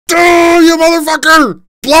you motherfucker!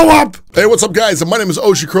 Blow up! Hey, what's up, guys? My name is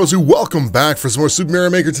Oshikorosu. Welcome back for some more Super Mario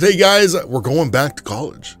Maker. Today, guys, we're going back to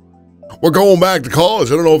college. We're going back to college.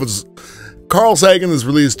 I don't know if it's... Carl Sagan has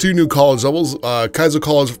released 2 new college levels. Kaizo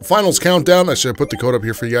College Finals Countdown. I should have put the code up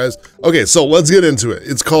here for you guys. Okay, so let's get into it.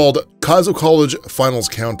 It's called Kaizo College Finals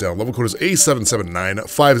Countdown. Level code is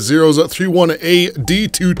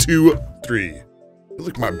A7795031AD223. Look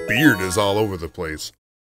like my beard is all over the place.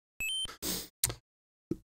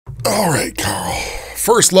 Alright, Carl.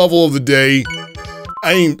 First level of the day.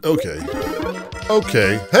 Okay.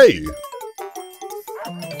 Okay, hey.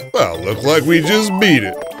 Well, look like we just beat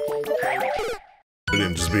it. We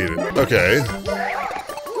didn't just beat it. Okay.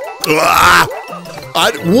 Ah!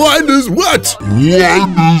 What is what?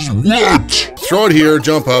 What is what? Throw it here,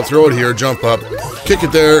 jump up, throw it here, jump up. Kick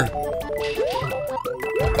it there.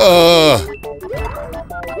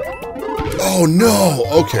 Oh no,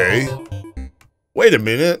 okay. Wait a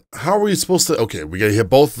minute. How are we supposed to? Okay, we gotta hit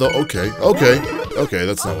both though. Okay,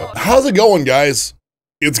 that's not what. How's it going, guys?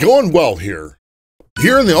 It's going well here.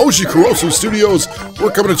 Here in the Oshikorosu studios,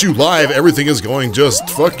 we're coming at you live. Everything is going just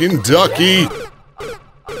fucking ducky.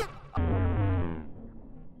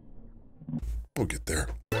 We'll get there.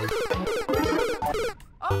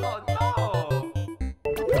 Oh no!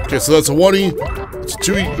 Okay, so that's a 1E. It's a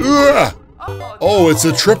 2E. Ugh! Oh, it's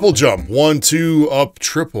a triple jump. 1, 2, up,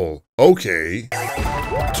 triple. Okay.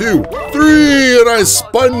 2, 3, and I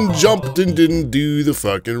spun jumped and didn't do the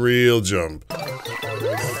fucking real jump.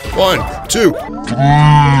 1, 2.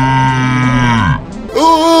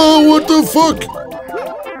 Oh, what the fuck?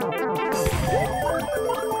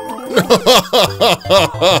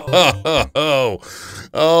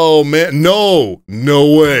 Oh man, no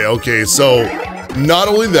way. Okay, so not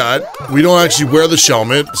only that, we don't actually wear the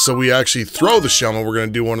helmet, so we actually throw the helmet. We're gonna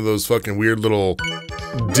do one of those fucking weird little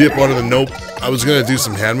dip under the nope. I was gonna do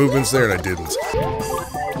some hand movements there and I didn't.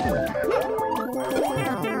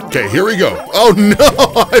 Okay, here we go. Oh no,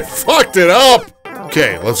 I fucked it up.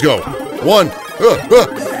 Okay, let's go. 1.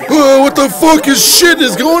 What the fuck shit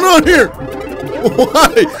is going on here?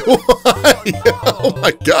 Why? Oh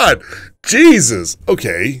my god. Jesus.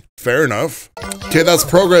 Okay, fair enough. Okay, that's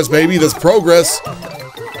progress, baby. That's progress.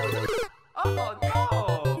 Oh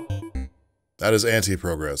no! That is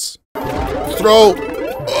anti-progress. Throw.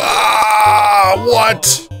 Ah,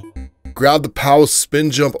 what? Grab the POW,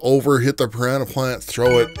 spin jump over, hit the piranha plant,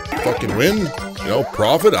 throw it, fucking win? You know,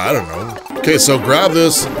 profit? I don't know. Okay, so grab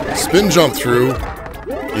this, spin jump through.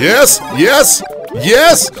 Yes, yes,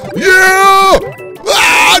 yes, yeah!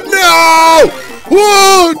 Ah, no!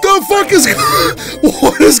 Whoa, the fuck is,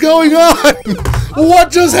 what is going on?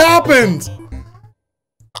 What just happened?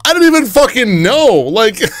 I don't even fucking know,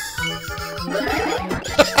 like.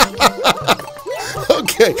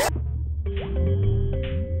 Okay.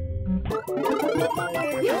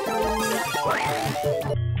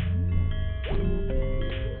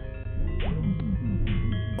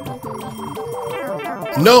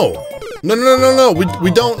 No. We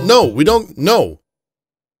don't know.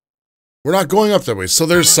 We're not going up that way. So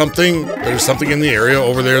there's something in the area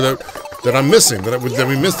over there that I'm missing, that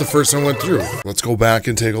we missed the first time I went through. Let's go back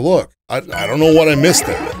and take a look. I don't know what I missed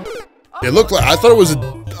there. It looked like I thought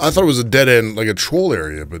it was a dead end, like a troll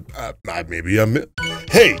area, but maybe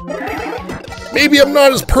hey, maybe I'm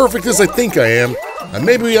not as perfect as I think I am, and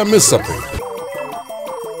maybe I missed something.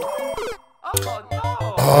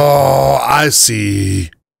 Oh, I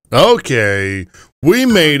see. Okay, we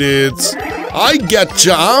made it. I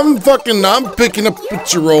getcha. I'm picking up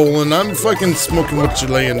what you're rolling. I'm fucking smoking what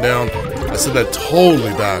you're laying down. I said that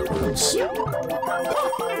totally backwards.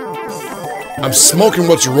 I'm smoking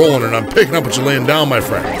what you're rolling and I'm picking up what you're laying down, my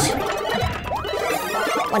friends.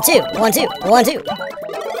 1, 2, 1, 2, 1, 2.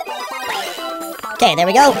 Okay, there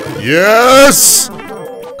we go. Yes!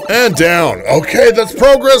 And down. Okay, that's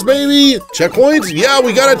progress, baby. Checkpoints? Yeah,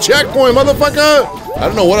 we got a checkpoint, motherfucker. I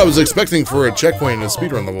don't know what I was expecting for a checkpoint in a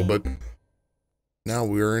speedrun level, but now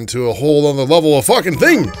we're into a whole other level of fucking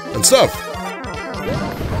thing and stuff.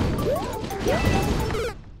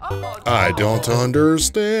 I don't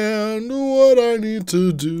understand what I need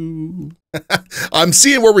to do. I'm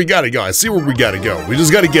seeing where we gotta go. I see where we gotta go. We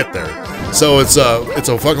just gotta get there. So it's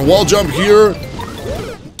a fucking wall jump here.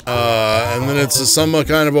 And then it's some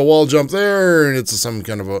kind of a wall jump there, and it's some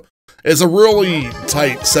kind of a... It's a really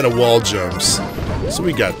tight set of wall jumps. So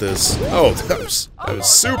we got this. Oh, that was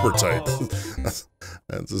super tight.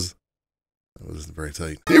 that was very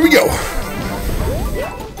tight. Here we go.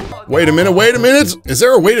 Wait a minute, wait a minute. Is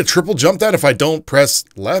there a way to triple jump that if I don't press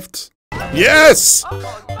left? Yes!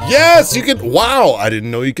 Yes, you can. Wow, I didn't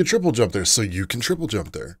know you could triple jump there. So you can triple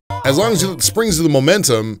jump there. As long as it springs to the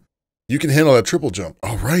momentum, You can handle that triple jump.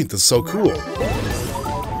 All right, that's so cool.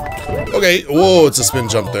 Okay, whoa, it's a spin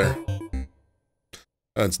jump there.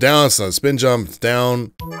 It's down, it's not a spin jump, it's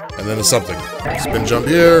down, and then it's something. Spin jump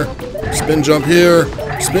here, spin jump here,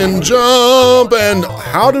 spin jump, and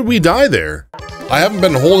how did we die there? I haven't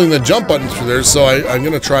been holding the jump button through there, so I'm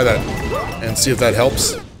gonna try that and see if that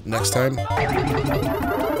helps next time.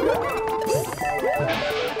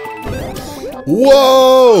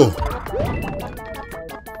 Whoa!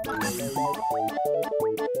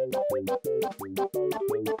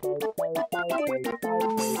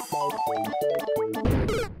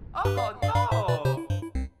 Oh no!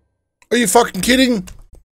 Are you fucking kidding?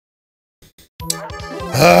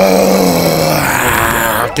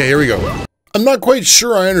 Okay, here we go. I'm not quite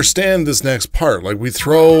sure I understand this next part. Like we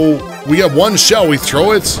got one shell, we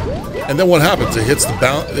throw it, and then what happens? It hits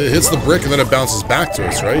the brick and then it bounces back to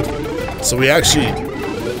us, right? So we actually...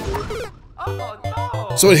 Oh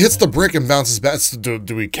no! So it hits the brick and bounces back. So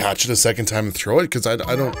do we catch it a second time and throw it? Because I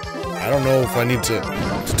don't know if I need to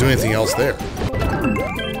do anything else there.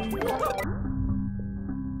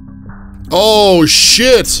 Oh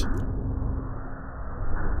shit!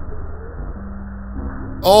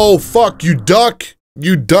 Oh fuck! You duck and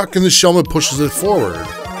the shellman pushes it forward.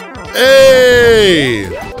 Hey!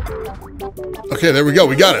 Okay, there we go.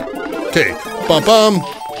 We got it. Okay, bum bum,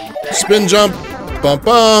 spin jump, bum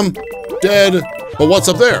bum, dead. But what's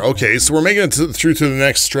up there? Okay, so we're making it through to the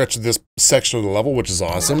next stretch of this section of the level, which is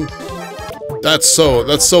awesome. That's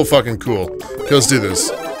so fucking cool. Okay, let's do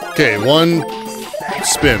this. Okay, one,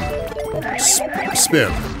 spin,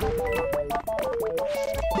 spin.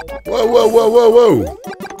 Whoa, whoa, whoa, whoa, whoa.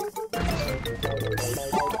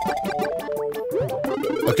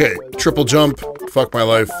 Okay, triple jump. Fuck my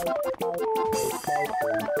life.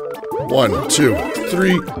 1, 2,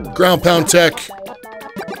 3. Ground pound tech.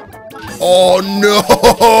 Oh no!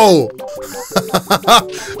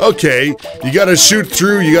 Okay, you gotta shoot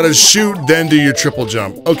through, you gotta shoot, then do your triple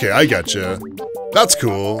jump. Okay, I gotcha. That's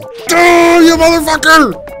cool. Oh, you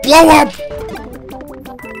motherfucker! Blow up!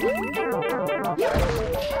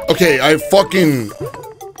 Okay, I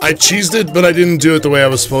cheesed it, but I didn't do it the way I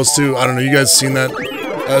was supposed to. I don't know, you guys seen that?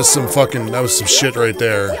 That was some shit right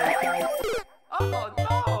there. Oh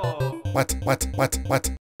no! What?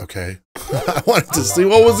 Okay. I wanted to see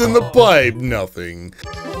what was in the pipe. Nothing.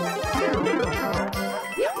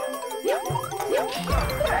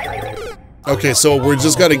 Okay, so we're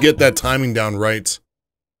just gotta get that timing down right.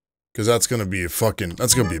 Cause that's gonna be a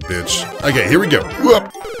bitch. Okay, here we go.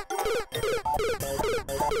 Whoop.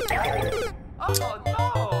 Oh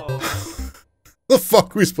no! The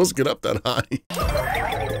fuck are we supposed to get up that high?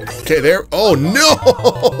 Okay, there. Oh no!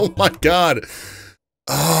 Oh my god.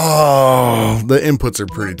 Oh, the inputs are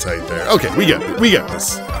pretty tight there. Okay, we got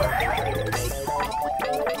this.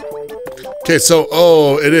 Okay, so,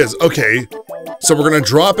 oh, it is. Okay, so we're gonna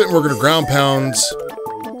drop it and we're gonna ground pound.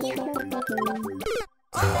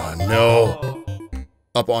 Oh, no.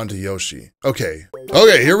 Up onto Yoshi. Okay.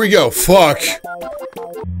 Okay, here we go. Fuck.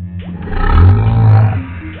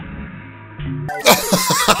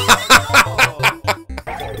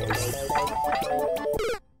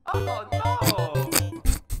 Oh no!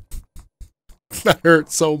 That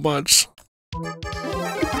hurt so much.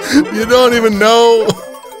 You don't even know.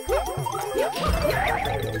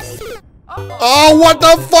 Oh, what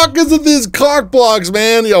the fuck is with these cock blocks,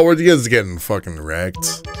 man? Yo, we're just getting fucking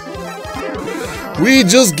wrecked. We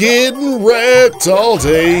just getting wrecked all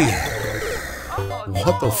day.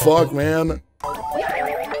 What the fuck, man?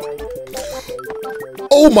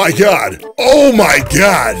 Oh my god! Oh my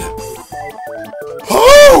god!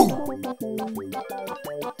 Oh!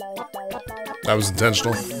 That was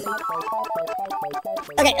intentional.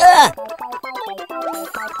 Okay,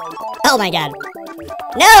 oh my god.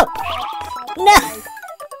 No! No!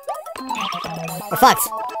 We're fucked.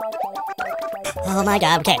 Oh my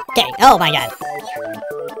god, okay, oh my god.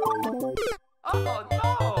 Oh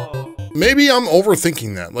no! Maybe I'm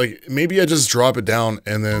overthinking that. Like, maybe I just drop it down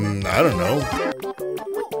and then, I don't know.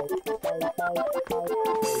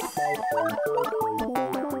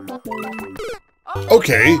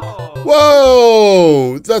 Okay.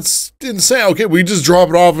 Whoa! That's insane. Okay, we just drop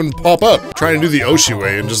it off and pop up. Trying to do the Oshi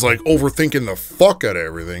way and just like overthinking the fuck out of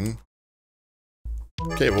everything.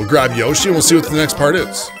 Okay, we'll grab Yoshi and we'll see what the next part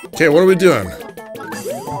is. Okay, what are we doing?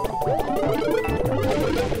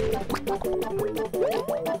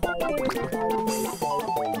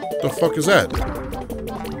 The fuck is that?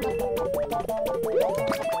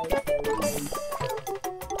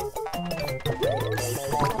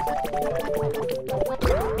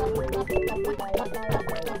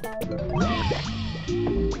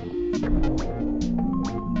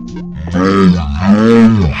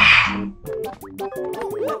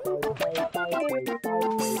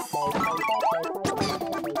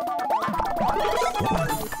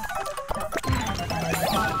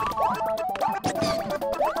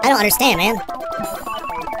 I don't understand, man.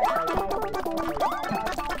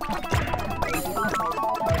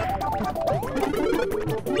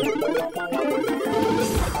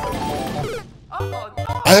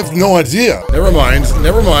 I have no idea. Never mind.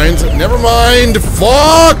 Never mind. Never mind.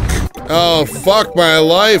 Fuck! Oh, fuck my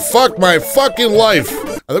life. Fuck my fucking life.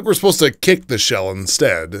 I think we're supposed to kick the shell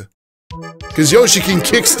instead. Because Yoshi can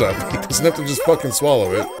kick stuff. He doesn't have to just fucking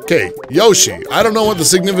swallow it. Okay, Yoshi. I don't know what the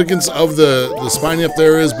significance of the spiny up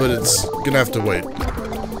there is, but it's gonna have to wait.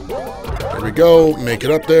 There we go. Make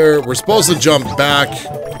it up there. We're supposed to jump back.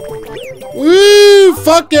 Woo!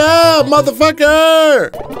 Fuck yeah,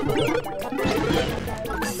 motherfucker!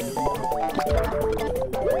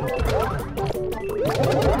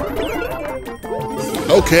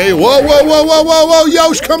 Okay, whoa, whoa, whoa, whoa, whoa, whoa,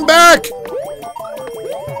 Yosh, come back!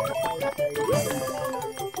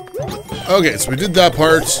 Okay, so we did that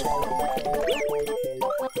part.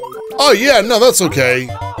 Oh yeah, no, that's okay.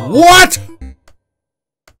 What?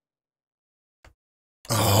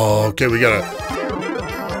 Oh, okay, we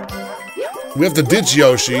have to ditch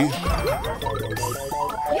Yoshi.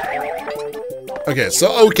 Okay,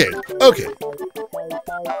 so, okay.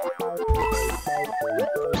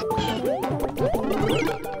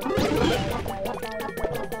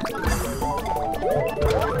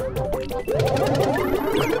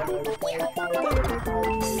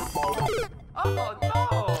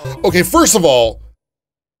 Okay, first of all,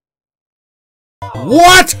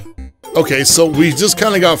 what? Okay, so we just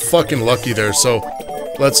kind of got fucking lucky there, so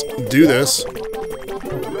let's do this.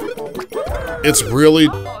 It's really,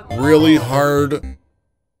 really hard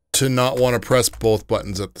to not want to press both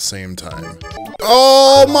buttons at the same time.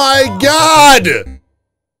 Oh my god!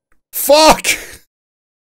 Fuck!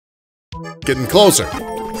 Getting closer.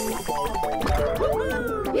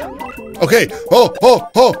 Okay, oh,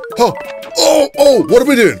 what are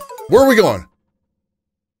we doing? Where are we going?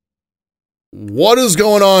 What is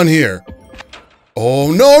going on here?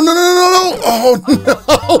 Oh, no. Oh, no.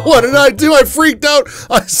 What did I do? I freaked out.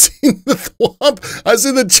 I seen the thwomp. I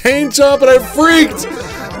seen the chain chomp and I freaked.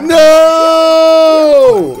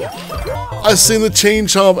 No! I seen the chain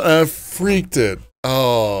chomp and I freaked it.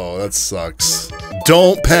 Oh, that sucks.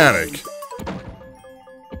 Don't panic.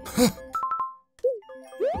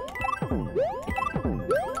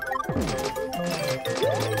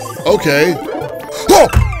 Okay. Oh!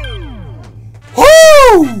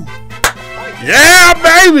 Woo! Yeah,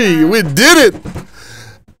 baby! We did it!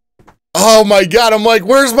 Oh my god, I'm like,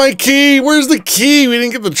 where's my key? Where's the key? We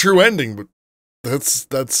didn't get the true ending, but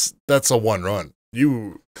that's a one run.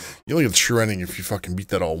 You only get the true ending if you fucking beat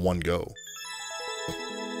that all in one go.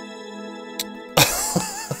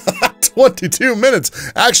 22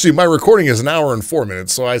 minutes! Actually, my recording is 1 hour and 4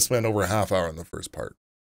 minutes, so I spent over a half hour in the first part.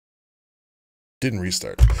 Didn't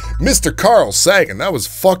restart. Mr. Carl Sagan, that was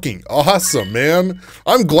fucking awesome, man.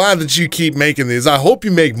 I'm glad that you keep making these. I hope you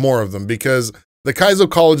make more of them because the Kaizo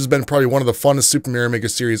College has been probably one of the funnest Super Mario Maker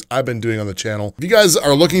series I've been doing on the channel. If you guys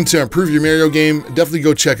are looking to improve your Mario game, definitely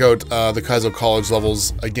go check out the Kaizo College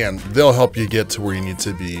levels. Again, they'll help you get to where you need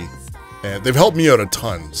to be. And they've helped me out a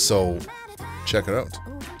ton, so check it out.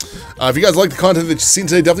 If you guys like the content that you've seen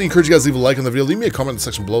today, definitely encourage you guys to leave a like on the video. Leave me a comment in the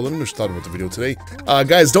section below. Let me know what you thought about the video today.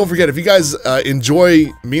 Guys, don't forget, if you guys enjoy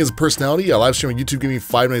me as a personality, I live stream on YouTube Gaming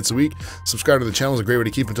 5 nights a week. Subscribe to the channel is a great way to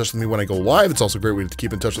keep in touch with me when I go live. It's also a great way to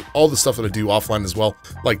keep in touch with all the stuff that I do offline as well,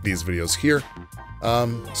 like these videos here.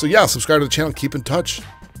 So yeah, subscribe to the channel, keep in touch.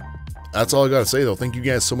 That's all I gotta say though. Thank you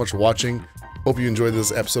guys so much for watching. Hope you enjoyed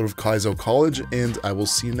this episode of Kaizo College, and I will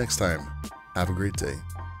see you next time. Have a great day.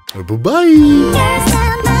 Bye-bye!